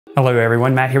Hello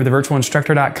everyone, Matt here with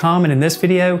thevirtualinstructor.com, and in this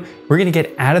video, we're going to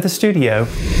get out of the studio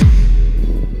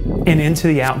and into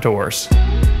the outdoors.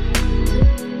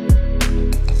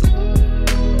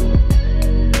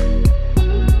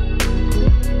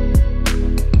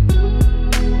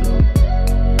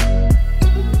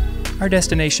 Our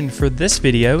destination for this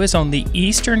video is on the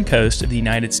eastern coast of the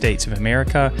United States of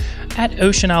America at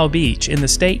Ocean Isle Beach in the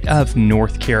state of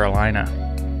North Carolina.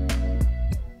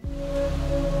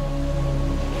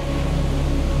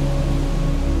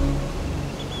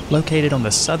 Located on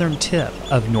the southern tip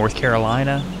of North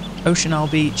Carolina, Ocean Isle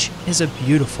Beach is a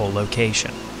beautiful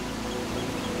location.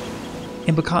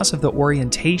 And because of the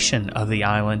orientation of the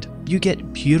island, you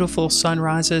get beautiful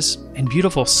sunrises and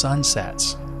beautiful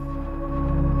sunsets.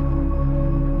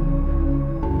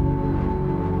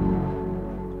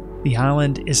 The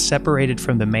island is separated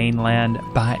from the mainland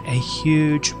by a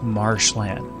huge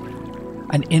marshland,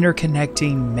 an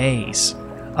interconnecting maze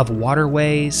of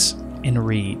waterways and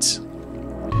reeds.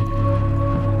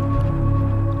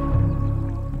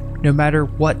 No matter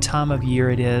what time of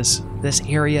year it is, this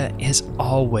area is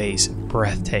always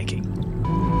breathtaking.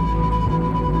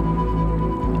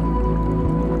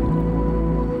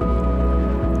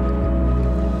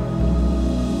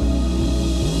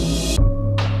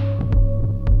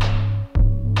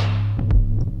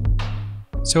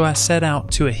 So I set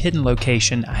out to a hidden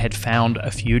location I had found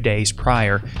a few days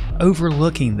prior,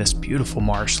 overlooking this beautiful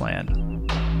marshland.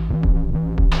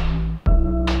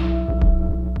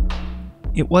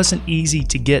 It wasn't easy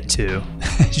to get to.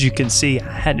 As you can see,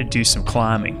 I had to do some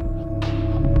climbing.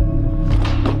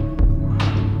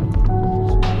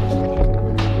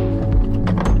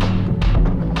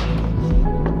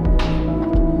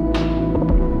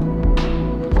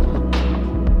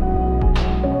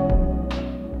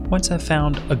 Once I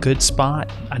found a good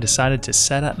spot, I decided to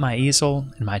set up my easel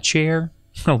and my chair,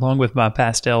 along with my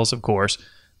pastels, of course,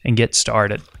 and get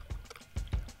started.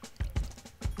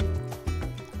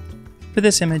 For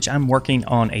this image, I'm working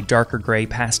on a darker gray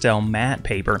pastel matte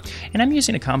paper, and I'm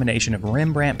using a combination of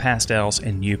Rembrandt pastels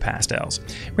and NuPastels.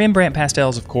 Rembrandt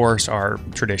pastels, of course, are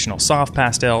traditional soft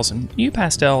pastels, and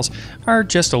NuPastels are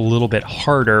just a little bit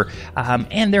harder,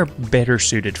 and they're better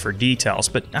suited for details,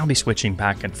 but I'll be switching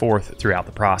back and forth throughout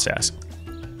the process.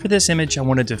 For this image, I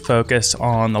wanted to focus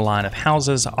on the line of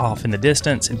houses off in the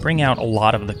distance and bring out a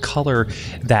lot of the color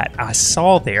that I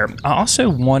saw there. I also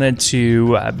wanted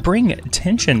to bring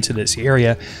attention to this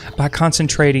area by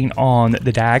concentrating on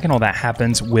the diagonal that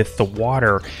happens with the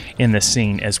water in the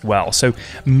scene as well. So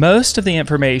most of the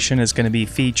information is going to be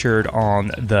featured on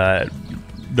the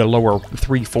lower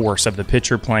 3/4 of the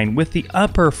picture plane, with the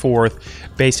upper fourth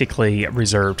basically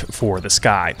reserved for the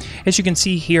sky. As you can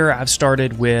see here, I've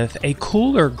started with a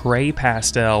cooler gray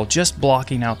pastel, just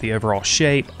blocking out the overall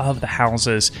shape of the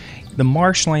houses, the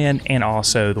marshland, and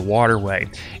also the waterway.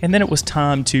 And then it was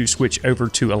time to switch over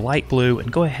to a light blue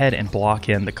and go ahead and block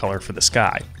in the color for the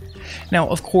sky. Now,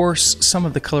 of course, some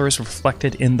of the color is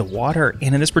reflected in the water,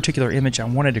 and in this particular image, I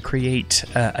wanted to create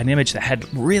an image that had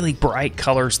really bright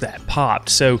colors that popped.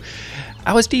 So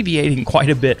I was deviating quite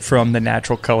a bit from the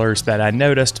natural colors that I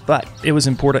noticed, but it was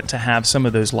important to have some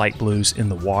of those light blues in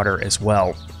the water as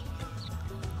well.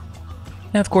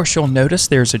 Now, of course, you'll notice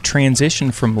there's a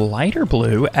transition from lighter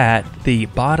blue at the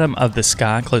bottom of the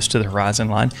sky close to the horizon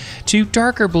line to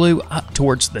darker blue up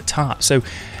towards the top. So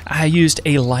I used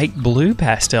a light blue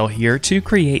pastel here to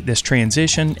create this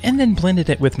transition and then blended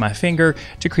it with my finger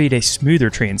to create a smoother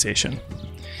transition.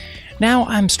 Now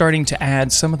I'm starting to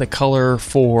add some of the color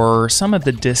for some of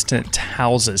the distant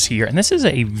houses here, and this is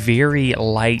a very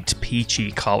light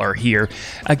peachy color here.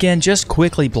 Again, just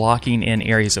quickly blocking in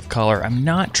areas of color. I'm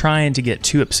not trying to get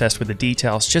too obsessed with the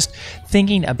details, just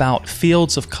thinking about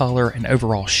fields of color and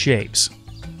overall shapes.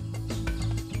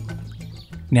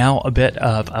 Now a bit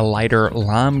of a lighter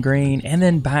lime green, and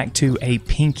then back to a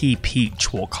pinky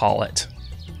peach, we'll call it.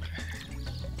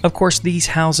 Of course, these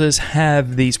houses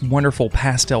have these wonderful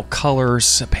pastel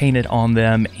colors painted on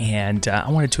them, and I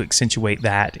wanted to accentuate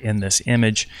that in this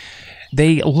image.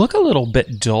 They look a little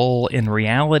bit dull in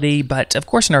reality, but of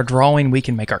course in our drawing we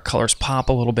can make our colors pop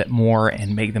a little bit more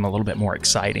and make them a little bit more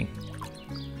exciting.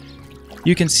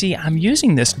 You can see I'm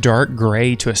using this dark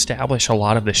gray to establish a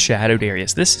lot of the shadowed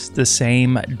areas. This is the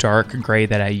same dark gray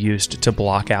that I used to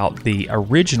block out the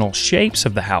original shapes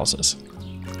of the houses.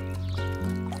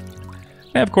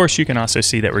 And of course, you can also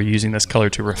see that we're using this color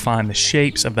to refine the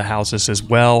shapes of the houses as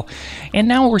well. And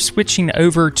now we're switching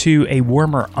over to a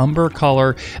warmer umber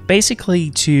color, basically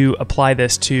to apply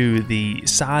this to the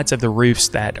sides of the roofs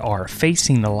that are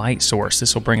facing the light source.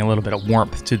 This will bring a little bit of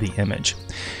warmth to the image.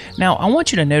 Now, I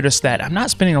want you to notice that I'm not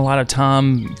spending a lot of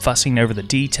time fussing over the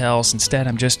details. Instead,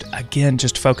 I'm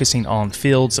just focusing on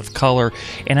fields of color,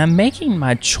 and I'm making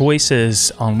my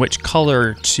choices on which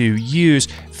color to use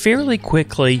fairly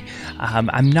quickly.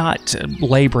 I'm not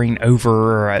laboring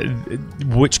over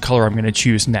which color I'm going to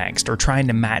choose next or trying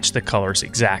to match the colors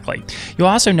exactly. You'll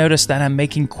also notice that I'm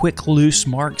making quick loose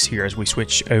marks here as we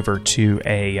switch over to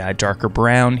a darker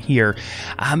brown here.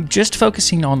 I'm just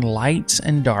focusing on lights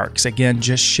and darks, again,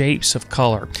 just shapes of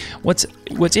color. What's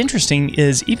interesting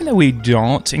is even though we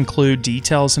don't include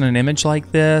details in an image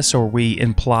like this, or we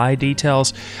imply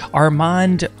details, our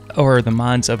mind or the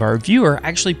minds of our viewer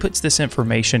actually puts this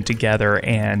information together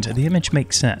and the image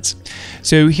makes sense.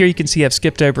 So here you can see I've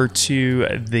skipped over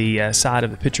to the side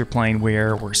of the picture plane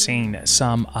where we're seeing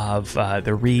some of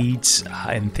the reeds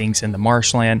and things in the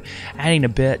marshland, adding a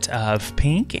bit of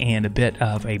pink and a bit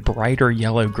of a brighter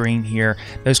yellow-green here.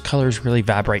 Those colors really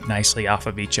vibrate nicely off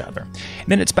of each other. And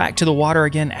then it's back to the water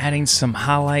again, adding some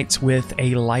highlights with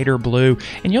a lighter blue,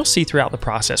 and you'll see throughout the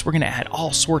process we're going to add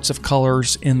all sorts of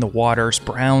colors in the waters,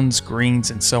 browns, greens,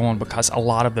 and so on, because a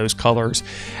lot of those colors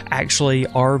actually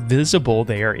are visible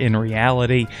there in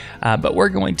reality, but we're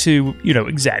going to,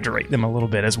 exaggerate them a little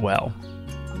bit as well.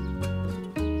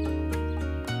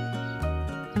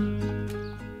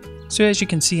 So as you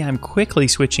can see, I'm quickly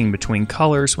switching between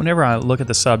colors. Whenever I look at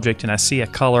the subject and I see a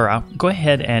color, I'll go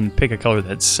ahead and pick a color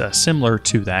that's similar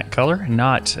to that color and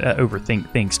not overthink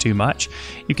things too much.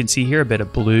 You can see here a bit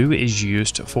of blue is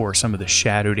used for some of the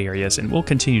shadowed areas, and we'll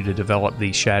continue to develop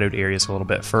these shadowed areas a little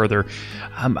bit further.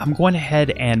 I'm going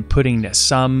ahead and putting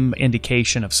some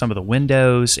indication of some of the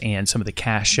windows and some of the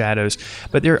cast shadows,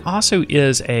 but there also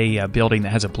is a building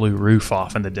that has a blue roof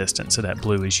off in the distance, so that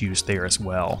blue is used there as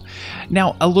well.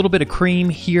 Now, a little bit of cream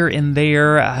here and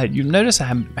there. You'll notice I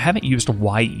haven't used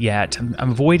white yet. I'm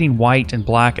avoiding white and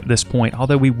black at this point,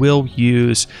 although we will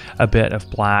use a bit of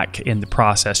black in the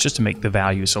process just to make the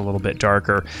values a little bit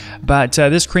darker. But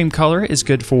this cream color is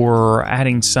good for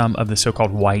adding some of the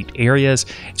so-called white areas.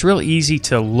 It's real easy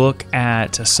to look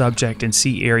at a subject and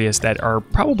see areas that are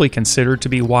probably considered to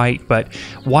be white, but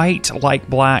white, like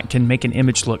black, can make an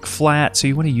image look flat, so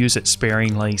you want to use it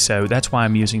sparingly. So that's why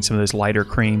I'm using some of those lighter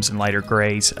creams and lighter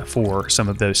grays for some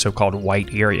of those so-called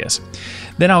white areas.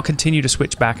 Then I'll continue to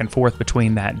switch back and forth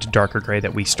between that darker gray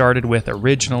that we started with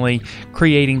originally,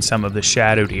 creating some of the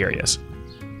shadowed areas.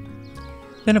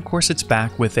 Then of course it's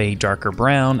back with a darker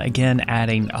brown, again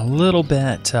adding a little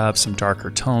bit of some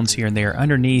darker tones here and there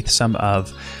underneath some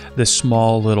of the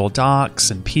small little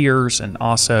docks and piers, and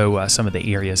also some of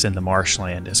the areas in the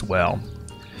marshland as well.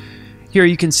 Here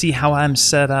you can see how I'm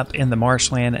set up in the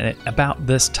marshland, and at about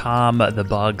this time the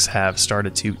bugs have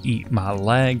started to eat my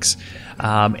legs.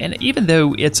 And even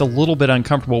though it's a little bit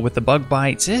uncomfortable with the bug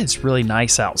bites, it's really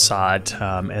nice outside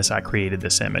as I created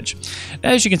this image.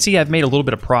 Now, as you can see, I've made a little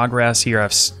bit of progress here.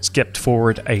 I've skipped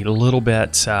forward a little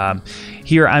bit.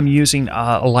 Here I'm using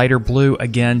a lighter blue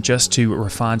again just to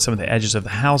refine some of the edges of the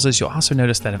houses. You'll also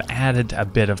notice that I've added a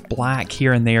bit of black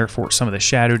here and there for some of the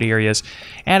shadowed areas,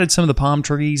 added some of the palm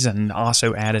trees, and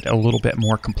also added a little bit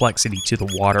more complexity to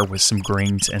the water with some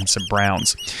greens and some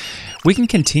browns. We can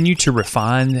continue to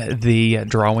refine the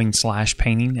drawing /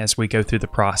 painting as we go through the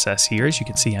process here. As you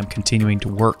can see, I'm continuing to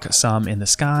work some in the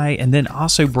sky and then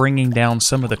also bringing down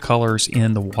some of the colors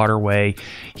in the waterway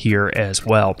here as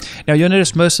well. Now you'll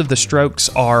notice most of the strokes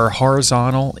are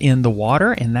horizontal in the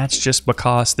water, and that's just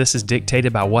because this is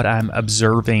dictated by what I'm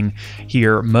observing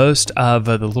here. Most of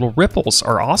the little ripples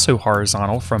are also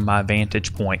horizontal from my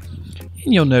vantage point.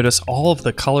 And you'll notice all of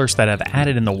the colors that I've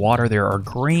added in the water. There are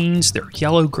greens, there are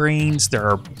yellow greens, there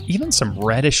are even some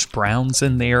reddish browns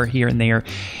in there here and there.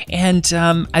 And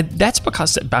that's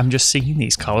because I'm just seeing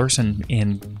these colors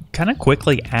and kind of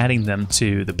quickly adding them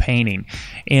to the painting.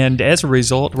 And as a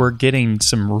result, we're getting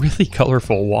some really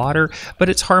colorful water, but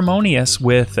it's harmonious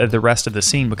with the rest of the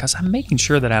scene because I'm making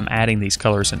sure that I'm adding these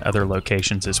colors in other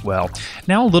locations as well.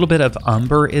 Now a little bit of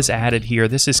umber is added here.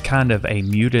 This is kind of a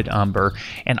muted umber,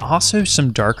 and also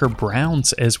some darker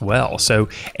browns as well. So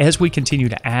as we continue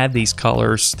to add these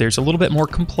colors, there's a little bit more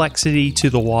complexity to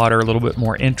the water, a little bit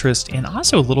more interest, and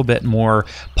also a little bit more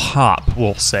pop,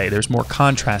 we'll say. There's more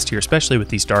contrast here, especially with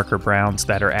these darker darker browns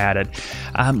that are added.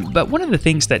 But one of the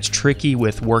things that's tricky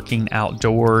with working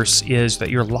outdoors is that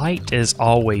your light is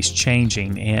always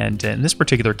changing, and in this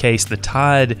particular case the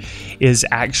tide is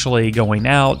actually going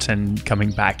out and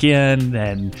coming back in,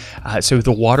 and so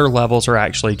the water levels are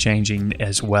actually changing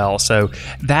as well. So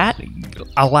that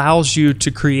allows you to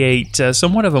create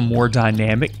somewhat of a more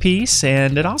dynamic piece,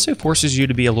 and it also forces you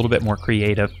to be a little bit more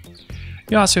creative.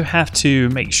 You also have to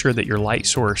make sure that your light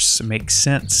source makes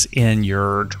sense in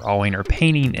your drawing or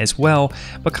painting as well,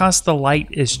 because the light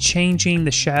is changing,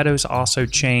 the shadows also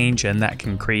change, and that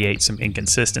can create some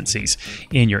inconsistencies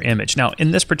in your image. Now,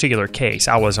 in this particular case,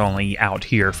 I was only out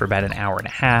here for about an hour and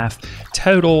a half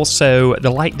total, so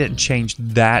the light didn't change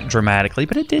that dramatically,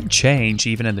 but it did change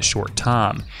even in the short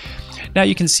time. Now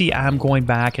you can see I'm going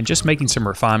back and just making some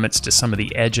refinements to some of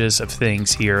the edges of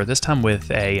things here, this time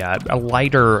with a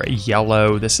lighter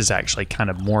yellow. This is actually kind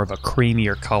of more of a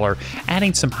creamier color,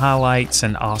 adding some highlights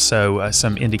and also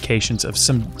some indications of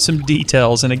some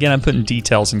details. And again, I'm putting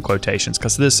details in quotations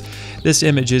because this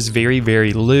image is very,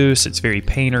 very loose. It's very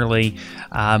painterly.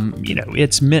 You know,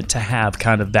 it's meant to have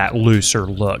kind of that looser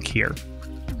look here.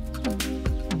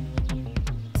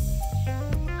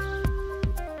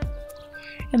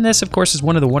 And this, of course, is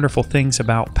one of the wonderful things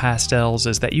about pastels,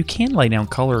 is that you can lay down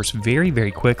colors very,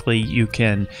 very quickly. You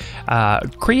can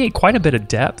create quite a bit of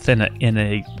depth in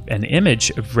an image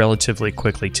relatively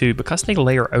quickly too, because they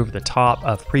layer over the top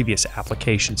of previous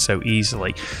applications so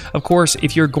easily. Of course,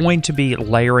 if you're going to be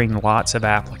layering lots of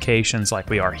applications like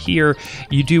we are here,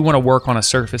 you do want to work on a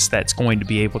surface that's going to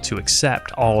be able to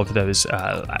accept all of those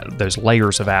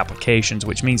layers of applications,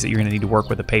 which means that you're going to need to work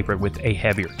with a paper with a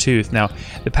heavier tooth. Now,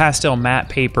 the PastelMat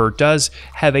paper does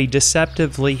have a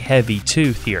deceptively heavy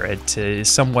tooth here. It is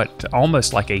somewhat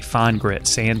almost like a fine grit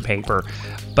sandpaper,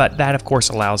 but that of course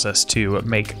allows us to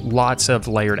make lots of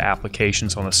layered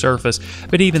applications on the surface.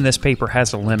 But even this paper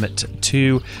has a limit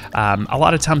too. A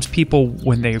lot of times people,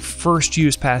 when they first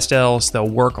use pastels, they'll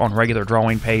work on regular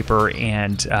drawing paper,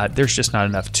 and there's just not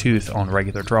enough tooth on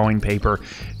regular drawing paper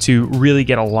to really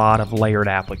get a lot of layered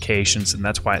applications, and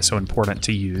that's why it's so important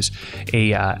to use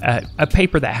a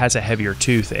paper that has a heavier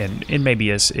tooth and maybe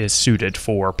is suited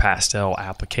for pastel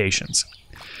applications.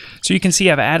 So you can see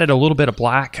I've added a little bit of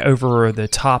black over the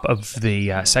top of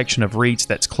the section of reeds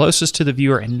that's closest to the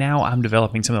viewer, and now I'm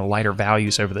developing some of the lighter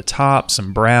values over the top,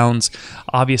 some browns,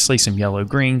 obviously some yellow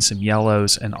greens, some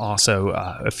yellows, and also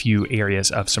a few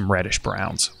areas of some reddish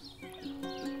browns.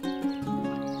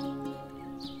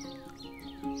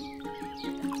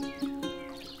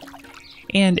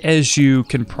 And as you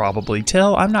can probably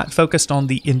tell, I'm not focused on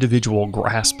the individual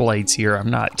grass blades here. I'm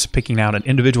not picking out an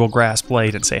individual grass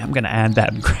blade and say, I'm going to add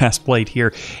that grass blade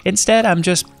here. Instead, I'm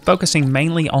just focusing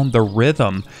mainly on the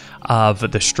rhythm of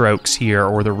the strokes here,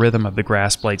 or the rhythm of the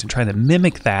grass blades, and trying to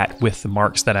mimic that with the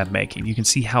marks that I'm making. You can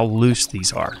see how loose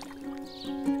these are.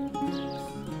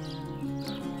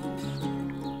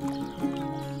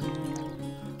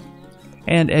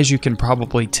 And as you can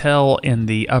probably tell in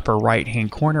the upper right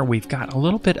hand corner, we've got a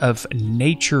little bit of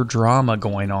nature drama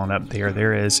going on up there.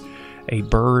 There is a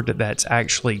bird that's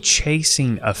actually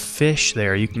chasing a fish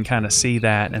there. You can kind of see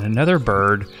that, and another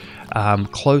bird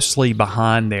closely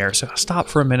behind there. So I'll stop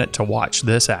for a minute to watch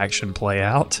this action play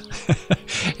out.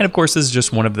 And of course, this is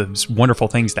just one of those wonderful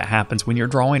things that happens when you're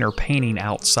drawing or painting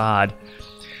outside.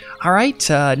 All right,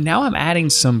 now I'm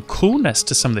adding some coolness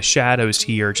to some of the shadows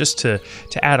here, just to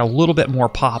add a little bit more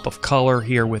pop of color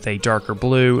here with a darker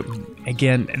blue.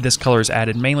 Again, this color is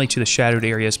added mainly to the shadowed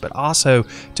areas, but also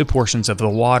to portions of the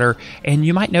water. And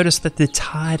you might notice that the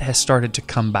tide has started to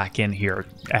come back in here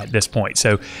at this point.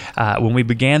 So when we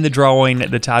began the drawing,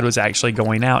 the tide was actually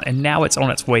going out, and now it's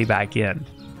on its way back in.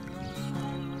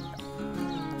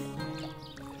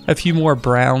 A few more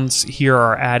browns here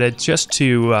are added just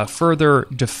to further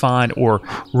define or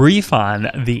refine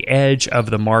the edge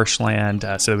of the marshland,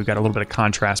 so that we've got a little bit of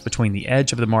contrast between the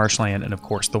edge of the marshland and, of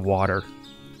course, the water.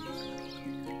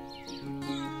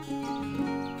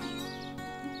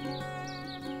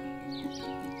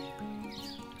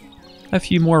 A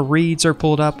few more reeds are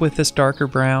pulled up with this darker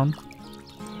brown.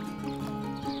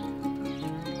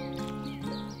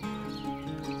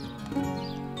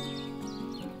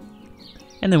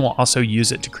 And then we'll also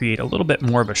use it to create a little bit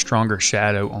more of a stronger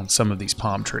shadow on some of these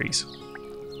palm trees.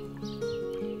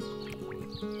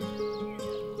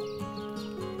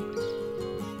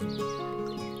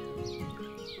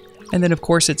 And then of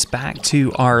course it's back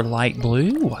to our light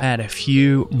blue. We'll add a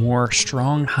few more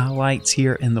strong highlights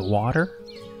here in the water.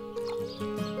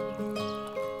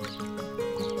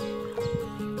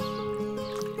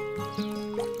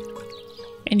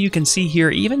 And And you can see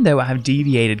here, even though I've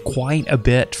deviated quite a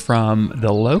bit from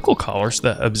the local colors,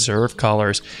 the observed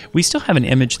colors, we still have an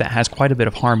image that has quite a bit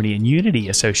of harmony and unity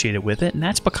associated with it, and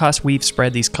that's because we've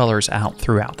spread these colors out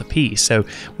throughout the piece. So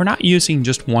we're not using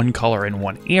just one color in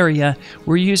one area,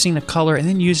 we're using a color and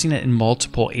then using it in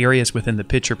multiple areas within the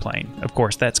picture plane. Of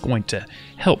course, that's going to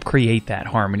help create that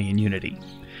harmony and unity.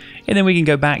 And then we can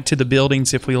go back to the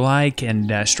buildings if we like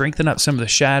and strengthen up some of the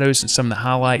shadows and some of the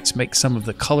highlights, make some of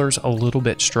the colors a little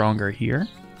bit stronger here.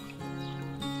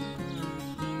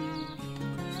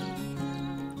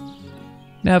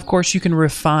 Now, of course, you can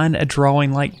refine a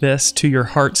drawing like this to your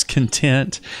heart's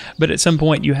content, but at some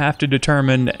point you have to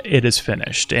determine it is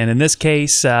finished. And in this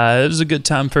case, it was a good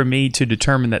time for me to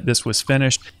determine that this was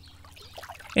finished.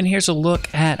 And here's a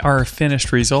look at our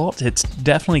finished result. It's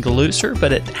definitely looser,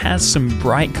 but it has some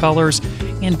bright colors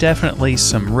and definitely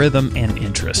some rhythm and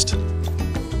interest.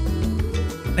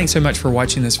 Thanks so much for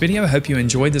watching this video. I hope you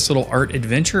enjoyed this little art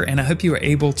adventure, and I hope you were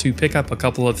able to pick up a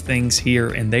couple of things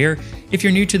here and there. If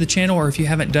you're new to the channel, or if you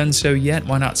haven't done so yet,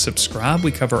 why not subscribe?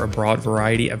 We cover a broad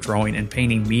variety of drawing and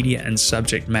painting media and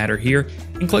subject matter here,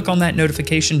 and click on that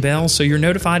notification bell so you're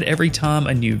notified every time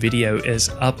a new video is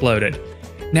uploaded.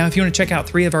 Now, if you want to check out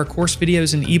 3 of our course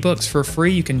videos and ebooks for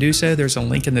free, you can do so. There's a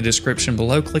link in the description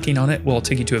below. Clicking on it will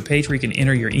take you to a page where you can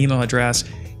enter your email address,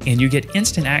 and you get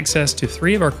instant access to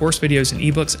 3 of our course videos and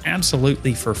ebooks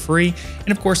absolutely for free. And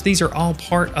of course, these are all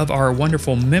part of our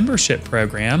wonderful membership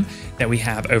program that we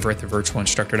have over at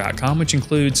thevirtualinstructor.com, which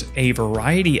includes a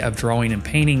variety of drawing and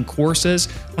painting courses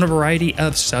on a variety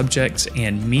of subjects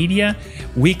and media,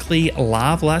 weekly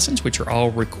live lessons, which are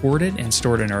all recorded and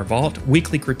stored in our vault,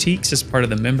 weekly critiques as part of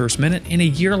the Members Minute, and a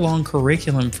year-long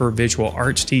curriculum for visual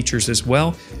arts teachers as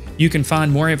well. You can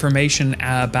find more information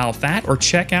about that or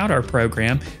check out our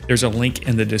program. There's a link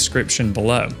in the description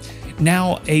below.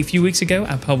 Now, a few weeks ago,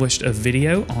 I published a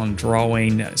video on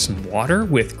drawing some water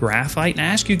with graphite, and I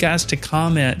asked you guys to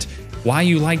comment why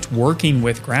you liked working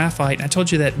with graphite. And I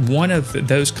told you that one of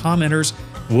those commenters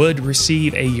would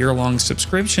receive a year-long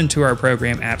subscription to our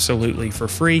program absolutely for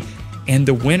free. And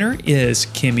the winner is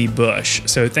Kimmy Bush.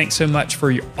 So thanks so much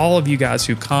for all of you guys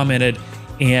who commented,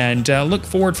 and look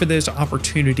forward for those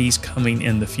opportunities coming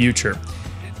in the future.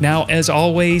 Now, as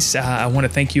always, I want to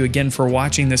thank you again for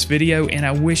watching this video, and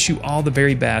I wish you all the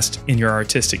very best in your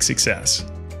artistic success.